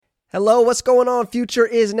Hello, what's going on? Future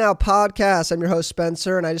is Now podcast. I'm your host,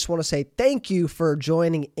 Spencer, and I just want to say thank you for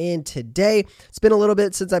joining in today. It's been a little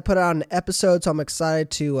bit since I put out an episode, so I'm excited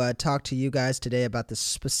to talk to you guys today about this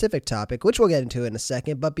specific topic, which we'll get into in a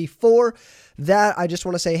second. But before that, I just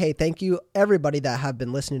want to say, hey, thank you everybody that have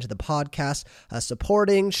been listening to the podcast,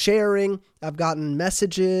 supporting, sharing. I've gotten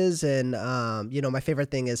messages, and my favorite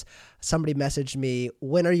thing is somebody messaged me,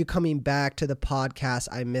 when are you coming back to the podcast?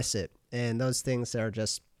 I miss it. And those things are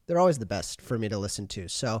just... they're always the best for me to listen to.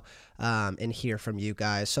 So, and hear from you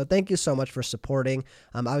guys. So thank you so much for supporting.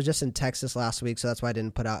 I was just in Texas last week, so that's why I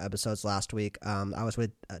didn't put out episodes last week. I was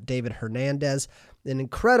with David Hernandez, an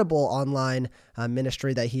incredible online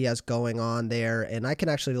ministry that he has going on there. And I can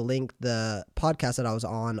actually link the podcast that I was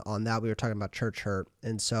on that. We were talking about church hurt.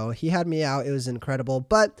 And so he had me out. It was incredible,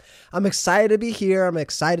 but I'm excited to be here. I'm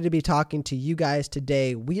excited to be talking to you guys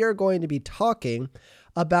today. We are going to be talking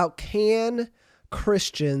about can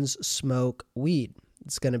Christians smoke weed.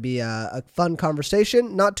 It's going to be a fun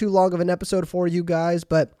conversation, not too long of an episode for you guys,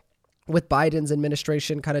 but with Biden's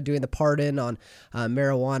administration kind of doing the pardon on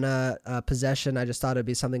marijuana possession, I just thought it'd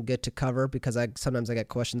be something good to cover because sometimes I get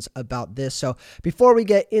questions about this. So before we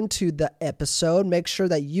get into the episode, make sure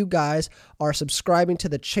that you guys are subscribing to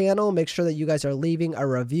the channel. Make sure that you guys are leaving a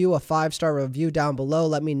review, a 5-star review down below.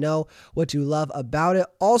 Let me know what you love about it.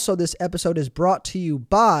 Also, this episode is brought to you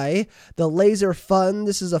by the Laser Fund.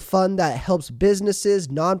 This is a fund that helps businesses,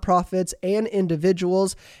 nonprofits, and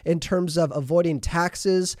individuals in terms of avoiding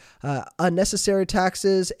taxes, unnecessary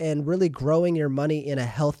taxes, and really growing your money in a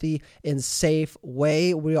healthy and safe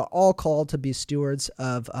way. We are all called to be stewards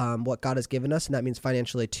of what God has given us, and that means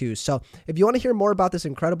financially too. So if you want to hear more about this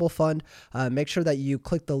incredible fund, make sure that you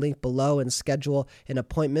click the link below and schedule an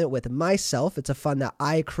appointment with myself. It's a fund that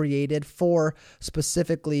I created for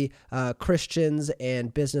specifically Christians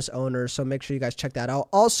and business owners, so make sure you guys check that out.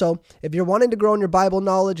 Also, if you're wanting to grow in your Bible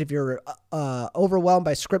knowledge, if you're overwhelmed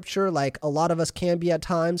by scripture like a lot of us can be at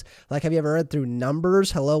times, like, have you ever read through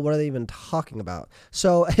Numbers? Hello, what are they even talking about?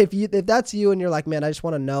 So if that's you and you're like, man, I just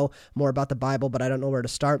want to know more about the Bible, but I don't know where to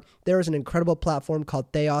start, there is an incredible platform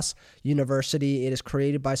called Theos University. It is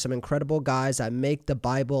created by some incredible guys that make the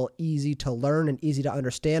Bible easy to learn and easy to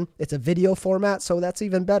understand. It's a video format, so that's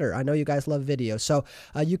even better. I know you guys love video. So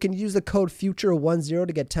you can use the code FUTURE10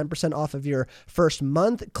 to get 10% off of your first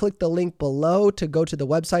month. Click the link below to go to the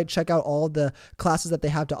website, check out all the classes that they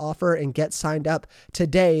have to offer, and get signed up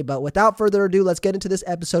today. But without further ado, let's get into this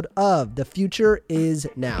episode of The Future is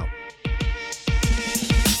Now.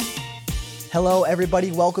 Hello,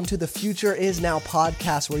 everybody. Welcome to The Future is Now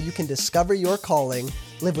podcast, where you can discover your calling,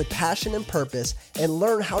 live with passion and purpose, and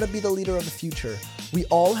learn how to be the leader of the future. We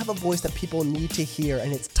all have a voice that people need to hear,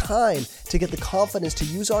 and it's time to get the confidence to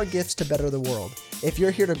use our gifts to better the world. If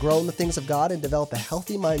you're here to grow in the things of God and develop a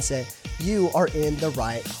healthy mindset, you are in the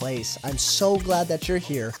right place. I'm so glad that you're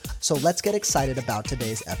here, so let's get excited about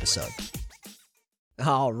today's episode.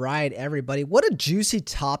 All right, everybody. What a juicy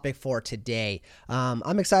topic for today.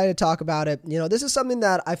 I'm excited to talk about it. This is something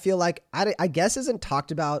that I feel like I guess isn't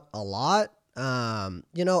talked about a lot.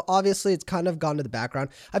 Obviously it's kind of gone to the background.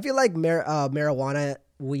 I feel like marijuana,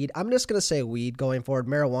 weed, I'm just going to say weed going forward.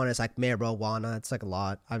 Marijuana is like marijuana. It's like a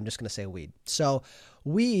lot. I'm just going to say weed. So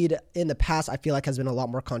weed in the past, I feel like has been a lot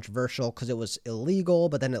more controversial because it was illegal,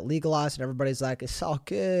 but then it legalized and everybody's like, it's all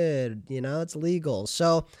good. It's legal.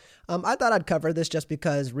 So I thought I'd cover this just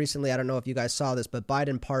because recently, I don't know if you guys saw this, but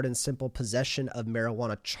Biden pardoned simple possession of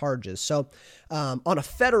marijuana charges. So on a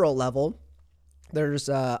federal level, there's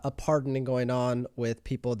a pardoning going on with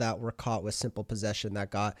people that were caught with simple possession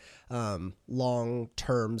that got long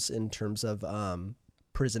terms in terms of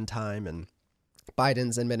prison time, and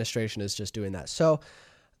Biden's administration is just doing that. So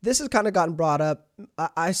this has kind of gotten brought up.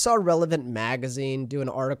 I saw Relevant Magazine do an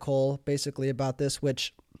article basically about this,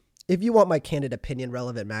 which, if you want my candid opinion,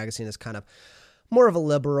 Relevant Magazine is kind of more of a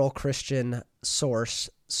liberal Christian source.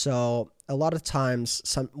 So a lot of times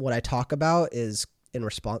what I talk about is in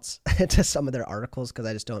response to some of their articles because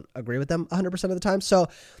I just don't agree with them 100% of the time. So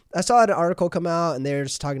I saw an article come out and they're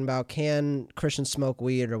just talking about, can Christians smoke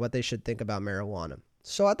weed or what they should think about marijuana.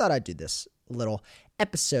 So I thought I'd do this little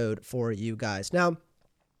episode for you guys. Now,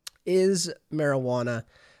 is marijuana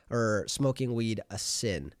or smoking weed a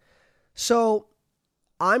sin? So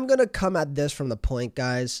I'm going to come at this from the point,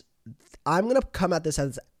 guys. I'm going to come at this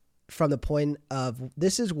from the point of,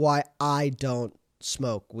 this is why I don't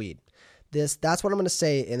smoke weed. That's what I'm going to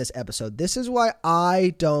say in this episode. This is why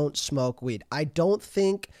I don't smoke weed. I don't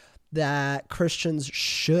think that Christians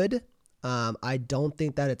should. I don't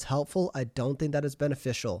think that it's helpful. I don't think that it's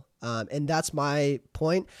beneficial. And that's my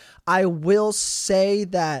point. I will say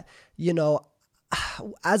that,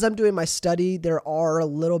 as I'm doing my study, there are a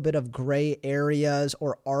little bit of gray areas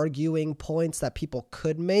or arguing points that people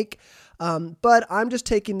could make. But I'm just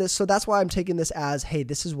taking this. So that's why I'm taking this as, hey,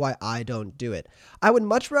 this is why I don't do it. I would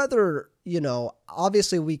much rather,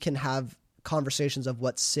 obviously we can have conversations of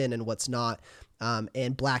what's sin and what's not,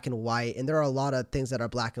 and black and white. And there are a lot of things that are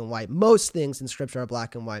black and white. Most things in scripture are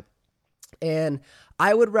black and white. And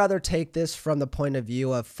I would rather take this from the point of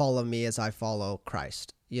view of follow me as I follow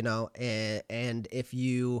Christ, and if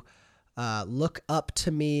you look up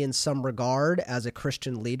to me in some regard as a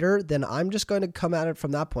Christian leader, then I'm just going to come at it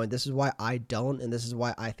from that point. This is why I don't, and this is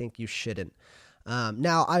why I think you shouldn't.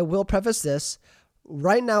 Now, I will preface this.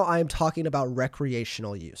 Right now, I am talking about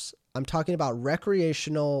recreational use. I'm talking about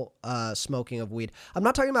recreational smoking of weed. I'm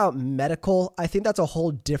not talking about medical. I think that's a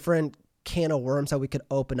whole different can of worms that we could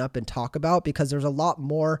open up and talk about, because there's a lot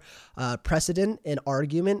more precedent and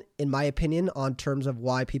argument, in my opinion, on terms of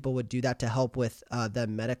why people would do that to help with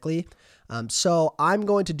them medically. So I'm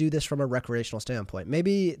going to do this from a recreational standpoint.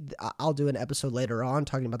 Maybe I'll do an episode later on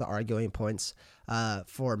talking about the arguing points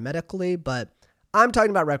for medically, but I'm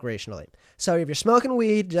talking about recreationally. So if you're smoking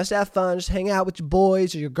weed, just have fun, just hang out with your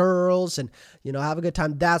boys or your girls and, have a good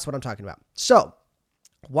time. That's what I'm talking about. So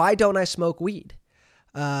why don't I smoke weed?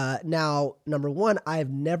 Now, number one, I've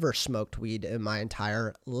never smoked weed in my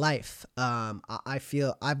entire life. I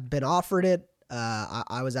feel I've been offered it.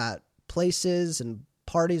 I was at places and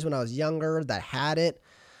parties when I was younger that had it.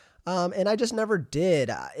 And I just never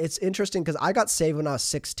did. It's interesting because I got saved when I was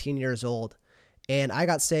 16 years old, and I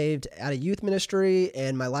got saved at a youth ministry,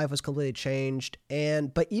 and my life was completely changed.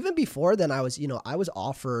 But even before then, I was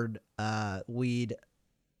offered, weed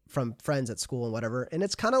from friends at school and whatever. And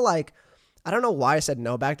it's kind of like, I don't know why I said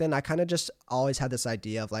no back then. I kind of just always had this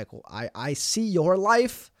idea of like, I see your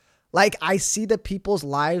life. Like I see the people's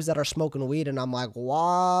lives that are smoking weed, and I'm like,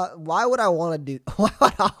 why would I want to why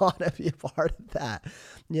would I want to be a part of that?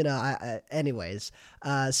 Anyways.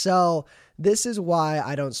 So this is why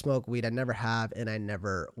I don't smoke weed. I never have, and I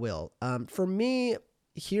never will. For me,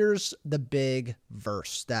 here's the big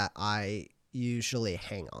verse that I usually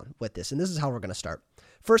hang on with this. And this is how we're going to start.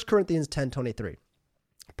 1 Corinthians 10:23.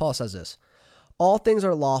 Paul says this: all things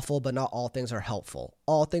are lawful, but not all things are helpful.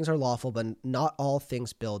 All things are lawful, but not all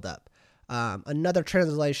things build up. Another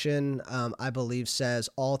translation, I believe, says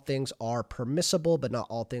all things are permissible, but not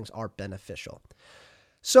all things are beneficial.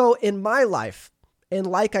 So in my life, and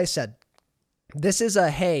like I said, this is a,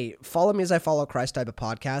 hey, follow me as I follow Christ type of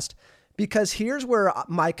podcast, because here's where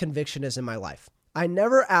my conviction is in my life. I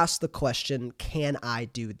never ask the question, can I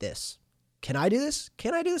do this? Can I do this?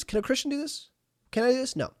 Can I do this? Can a Christian do this? Can I do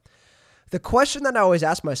this? No. The question that I always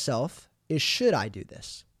ask myself is, should I do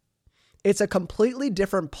this? It's a completely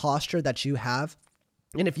different posture that you have.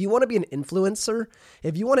 And if you want to be an influencer,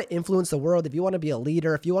 if you want to influence the world, if you want to be a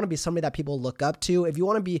leader, if you want to be somebody that people look up to, if you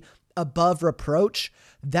want to be above reproach,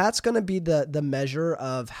 that's going to be the measure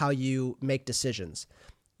of how you make decisions.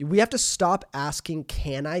 We have to stop asking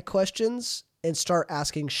can I questions and start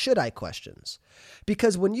asking should I questions.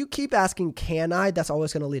 Because when you keep asking can I, that's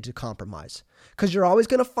always going to lead to compromise. Because you're always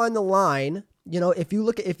going to find the line, if you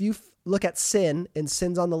look at sin, and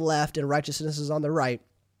sin's on the left and righteousness is on the right,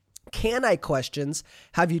 can I questions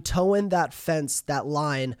have you towing that fence, that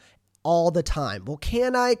line all the time. Well,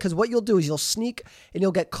 can I? Because what you'll do is you'll sneak and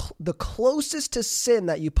you'll get the closest to sin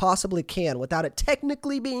that you possibly can without it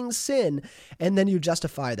technically being sin, and then you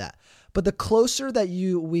justify that. But the closer that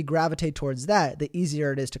we gravitate towards that, the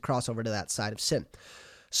easier it is to cross over to that side of sin.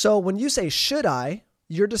 So when you say, should I,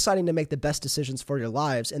 you're deciding to make the best decisions for your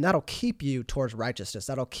lives, and that'll keep you towards righteousness.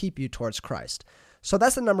 That'll keep you towards Christ. So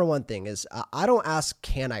that's the number one thing is I don't ask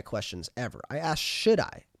can I questions ever. I ask should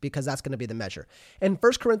I, because that's going to be the measure. And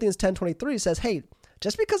 1 Corinthians 10:23 says, hey,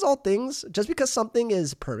 just because something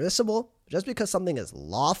is permissible, just because something is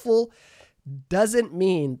lawful, doesn't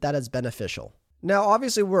mean that it's beneficial. Now,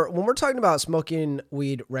 obviously, when we're talking about smoking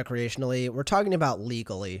weed recreationally, we're talking about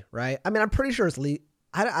legally, right? I mean, I'm pretty sure it's legal.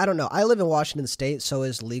 I don't know. I live in Washington State, so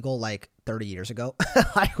it's legal like 30 years ago.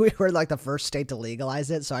 We were like the first state to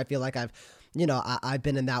legalize it, so I feel like I've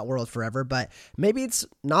been in that world forever, but maybe it's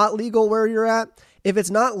not legal where you're at. If it's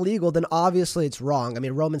not legal, then obviously it's wrong. I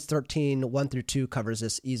mean, Romans 13:1-2 covers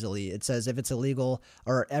this easily. It says if it's illegal,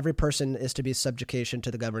 or every person is to be subjugation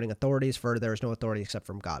to the governing authorities, for there is no authority except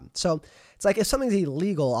from God. So it's like if something's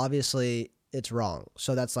illegal, obviously it's wrong.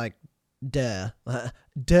 So that's like, duh,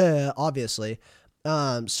 obviously.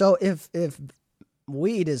 So if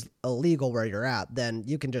weed is illegal where you're at, then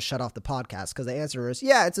you can just shut off the podcast, because the answer is,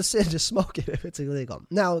 yeah, it's a sin to smoke it if it's illegal.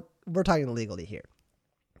 Now, we're talking legally here.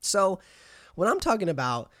 So when I'm talking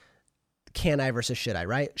about can I versus should I,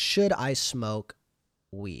 right? Should I smoke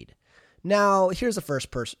weed. Now, here's the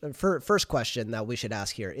first question that we should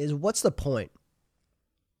ask here is, what's the point?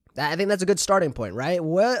 I think that's a good starting point, right?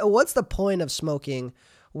 What's the point of smoking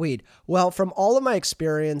weed? Well, from all of my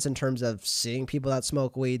experience in terms of seeing people that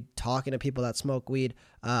smoke weed, talking to people that smoke weed,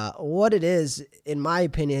 what it is, in my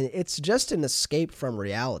opinion, it's just an escape from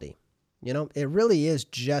reality. It really is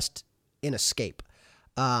just an escape.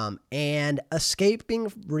 And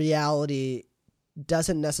escaping reality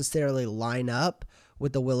doesn't necessarily line up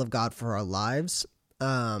with the will of God for our lives.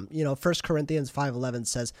 1 Corinthians 5:11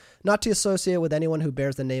 says, not to associate with anyone who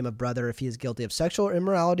bears the name of brother if he is guilty of sexual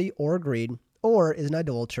immorality or greed, or is an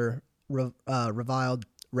idolater,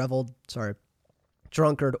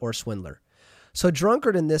 drunkard, or swindler. So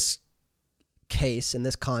drunkard in this case, in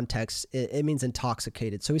this context, it means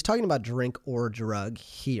intoxicated. So he's talking about drink or drug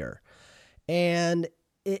here. And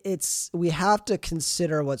we have to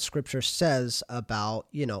consider what scripture says about,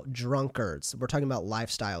 drunkards. We're talking about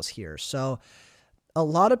lifestyles here. So a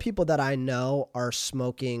lot of people that I know are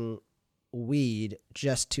smoking weed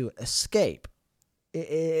just to escape.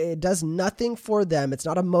 It does nothing for them. It's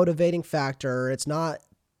not a motivating factor. It's not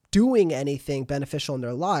doing anything beneficial in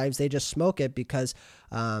their lives. They just smoke it because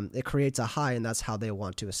it creates a high, and that's how they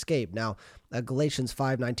want to escape. Now, Galatians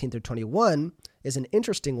 5:19 through 21 is an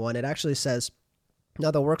interesting one. It actually says,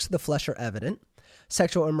 now the works of the flesh are evident: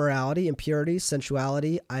 sexual immorality, impurity,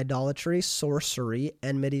 sensuality, idolatry, sorcery,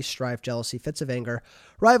 enmity, strife, jealousy, fits of anger,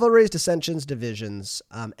 rivalries, dissensions, divisions,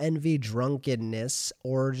 envy, drunkenness,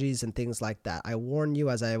 orgies, and things like that. I warn you,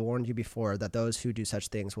 as I warned you before, that those who do such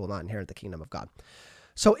things will not inherit the kingdom of God.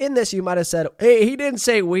 So in this, you might have said, hey, he didn't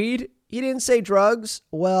say weed. He didn't say drugs.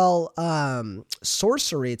 Well,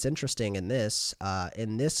 sorcery, it's interesting in this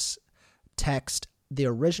text, the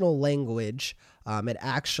original language, it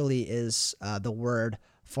actually is the word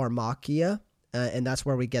pharmakia, and that's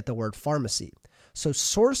where we get the word pharmacy. So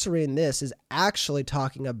sorcery in this is actually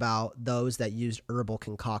talking about those that used herbal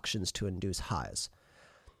concoctions to induce highs.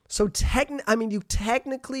 So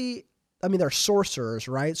they're sorcerers,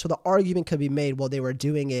 right? So the argument could be made, well, they were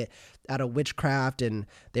doing it out of witchcraft, and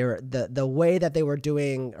they were the way that they were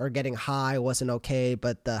doing or getting high wasn't okay,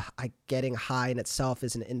 but the getting high in itself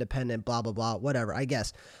is an independent, blah, blah, blah, whatever, I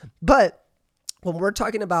guess. But when we're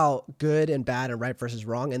talking about good and bad and right versus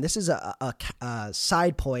wrong, and this is a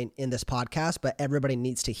side point in this podcast, but everybody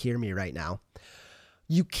needs to hear me right now.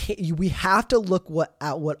 We have to look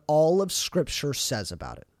at what all of Scripture says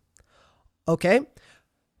about it. Okay?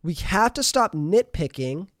 We have to stop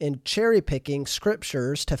nitpicking and cherry picking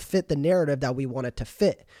scriptures to fit the narrative that we want it to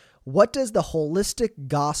fit. What does the holistic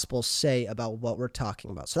gospel say about what we're talking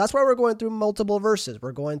about? So that's why we're going through multiple verses.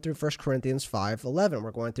 We're going through 1 Corinthians 5:11.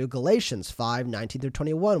 We're going through Galatians 5:19 through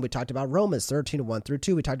 21. We talked about Romans 13:1 through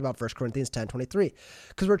 2. We talked about 1 Corinthians 10:23,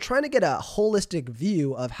 because we're trying to get a holistic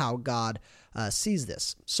view of how God sees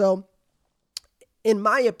this. So in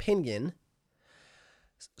my opinion,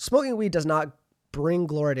 smoking weed does not bring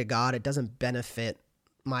glory to God. It doesn't benefit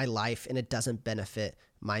my life, and it doesn't benefit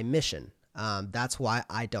my mission. That's why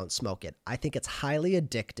I don't smoke it. I think it's highly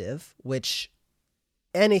addictive, which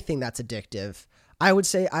anything that's addictive, I would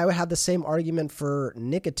say I would have the same argument for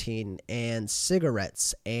nicotine and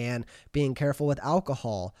cigarettes and being careful with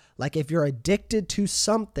alcohol. Like, if you're addicted to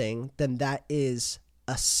something, then that is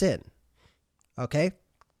a sin. Okay?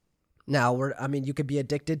 Now, you could be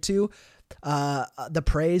addicted to the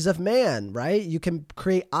praise of man, right? You can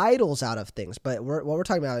create idols out of things, but what we're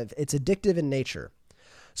talking about, it's addictive in nature.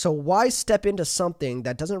 So why step into something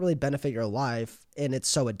that doesn't really benefit your life and it's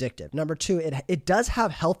so addictive? Number two, it does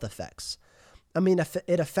have health effects.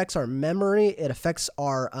 It affects our memory. It affects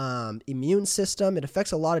our immune system. It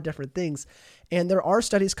affects a lot of different things. And there are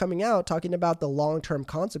studies coming out talking about the long-term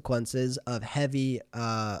consequences of heavy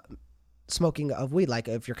smoking of weed, like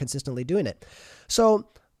if you're consistently doing it. So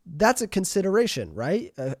that's a consideration,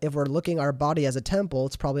 right? If we're looking at our body as a temple,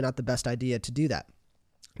 it's probably not the best idea to do that.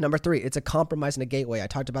 Number three, it's a compromise and a gateway. I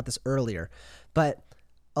talked about this earlier, but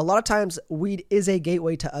a lot of times weed is a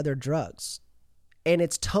gateway to other drugs, and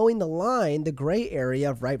it's towing the line, the gray area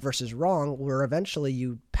of right versus wrong, where eventually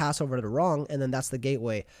you pass over to the wrong, and then that's the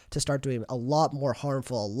gateway to start doing a lot more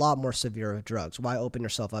harmful, a lot more severe of drugs. Why open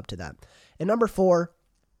yourself up to that? And number four,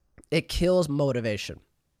 it kills motivation.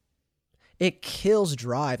 It kills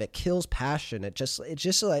drive. It kills passion. It just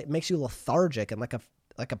like makes you lethargic and like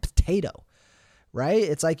a potato, right?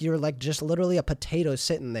 It's like you're like just literally a potato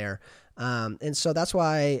sitting there. And so that's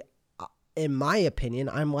why, in my opinion,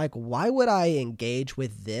 I'm like, why would I engage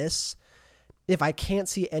with this if I can't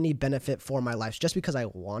see any benefit for my life just because I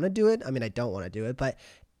want to do it? I don't want to do it, but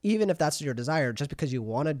even if that's your desire, just because you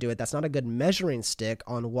want to do it, that's not a good measuring stick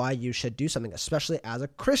on why you should do something, especially as a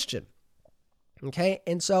Christian. Okay.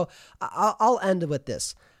 And so I'll end with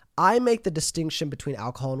this. I make the distinction between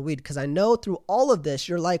alcohol and weed because I know through all of this,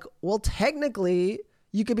 you're like, well, technically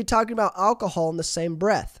you could be talking about alcohol in the same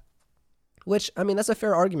breath, which, I mean, that's a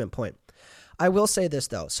fair argument point. I will say this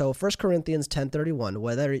though. So 1 Corinthians 10:31,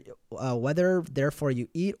 whether therefore you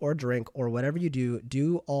eat or drink or whatever you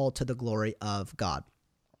do all to the glory of God.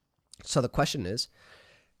 So the question is,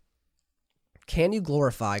 can you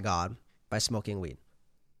glorify God by smoking weed?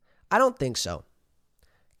 I don't think so.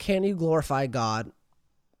 Can you glorify God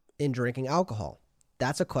in drinking alcohol?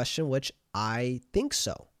 That's a question which I think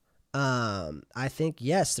so. I think,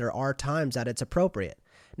 yes, there are times that it's appropriate.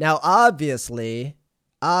 Now, obviously,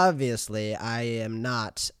 I am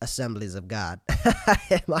not Assemblies of God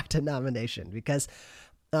in my denomination because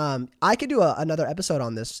I could do another episode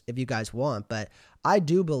on this if you guys want, but I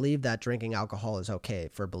do believe that drinking alcohol is okay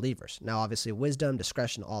for believers. Now, obviously, wisdom,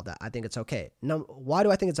 discretion, all that, I think it's okay. Now, why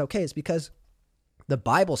do I think it's okay? It's because the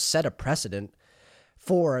Bible set a precedent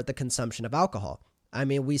for the consumption of alcohol. I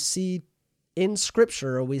mean, we see in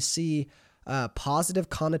Scripture, we see positive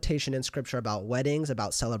connotation in Scripture about weddings,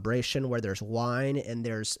 about celebration, where there's wine and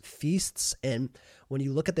there's feasts. And when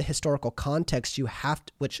you look at the historical context,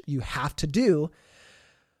 which you have to do,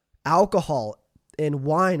 alcohol and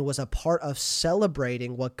wine was a part of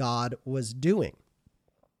celebrating what God was doing.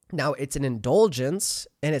 Now, it's an indulgence,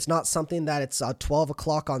 and it's not something that it's 12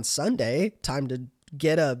 o'clock on Sunday, time to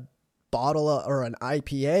get a bottle or an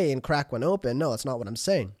IPA and crack one open. No, that's not what I'm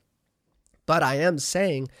saying. But I am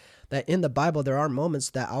saying that in the Bible, there are moments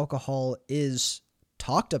that alcohol is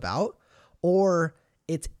talked about or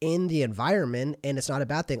it's in the environment and it's not a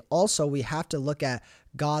bad thing. Also, we have to look at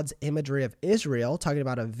God's imagery of Israel, talking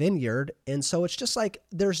about a vineyard. And so it's just like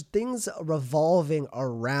there's things revolving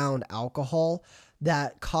around alcohol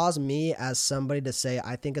that cause me as somebody to say,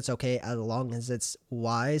 I think it's okay as long as it's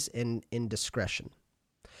wise and in discretion.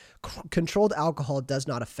 Controlled alcohol does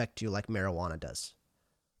not affect you like marijuana does.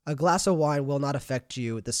 A glass of wine will not affect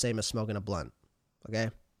you the same as smoking a blunt. Okay.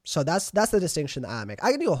 So that's the distinction that I make.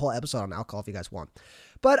 I can do a whole episode on alcohol if you guys want,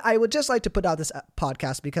 but I would just like to put out this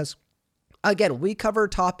podcast because, again, we cover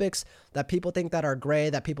topics that people think that are gray,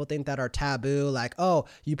 that people think that are taboo. Like, oh,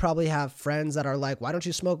 you probably have friends that are like, why don't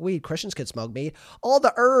you smoke weed? Christians could smoke weed. All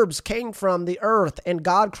the herbs came from the earth and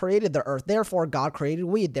God created the earth. Therefore, God created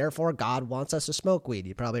weed. Therefore, God wants us to smoke weed.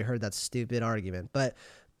 You probably heard that stupid argument, but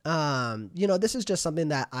this is just something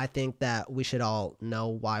that I think that we should all know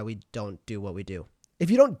why we don't do what we do. If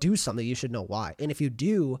you don't do something, you should know why. And if you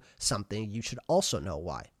do something, you should also know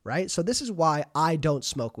why, right? So this is why I don't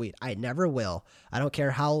smoke weed. I never will. I don't care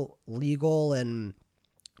how legal and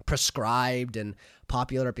prescribed and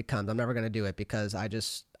popular it becomes. I'm never going to do it because I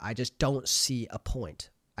just don't see a point.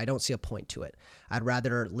 I don't see a point to it. I'd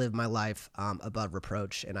rather live my life above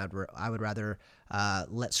reproach, and I would rather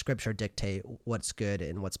let Scripture dictate what's good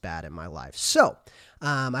and what's bad in my life. So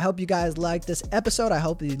I hope you guys liked this episode. I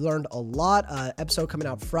hope you learned a lot. Episode coming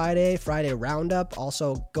out Friday Roundup.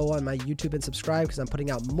 Also, go on my YouTube and subscribe because I'm putting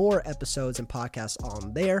out more episodes and podcasts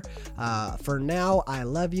on there. For now, I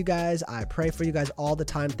love you guys. I pray for you guys all the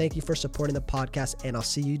time. Thank you for supporting the podcast, and I'll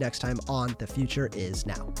see you next time on The Future Is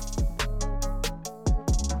Now.